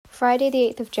Friday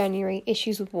the 8th of January,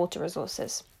 issues with water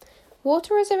resources.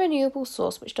 Water is a renewable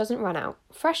source which doesn't run out.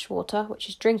 Fresh water, which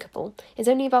is drinkable, is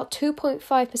only about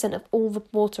 2.5% of all the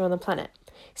water on the planet.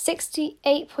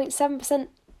 68.7%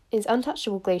 is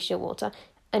untouchable glacial water,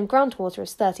 and groundwater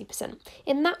is 30%.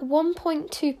 In that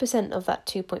 1.2% of that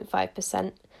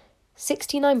 2.5%,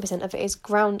 69% of it is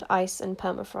ground ice and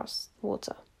permafrost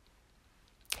water.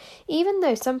 Even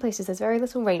though some places there's very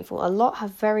little rainfall, a lot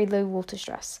have very low water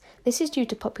stress. This is due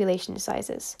to population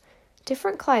sizes.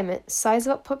 Different climates, size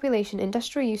of population,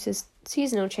 industrial uses,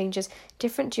 seasonal changes,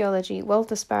 different geology, wealth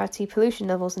disparity, pollution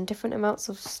levels, and different amounts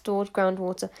of stored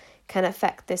groundwater can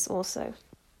affect this also.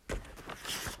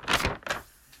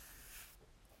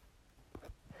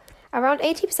 Around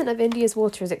 80% of India's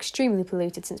water is extremely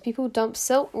polluted since people dump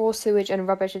silt, raw sewage and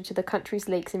rubbish into the country's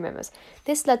lakes and rivers.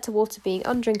 This led to water being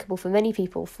undrinkable for many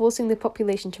people, forcing the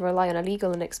population to rely on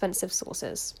illegal and expensive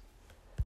sources.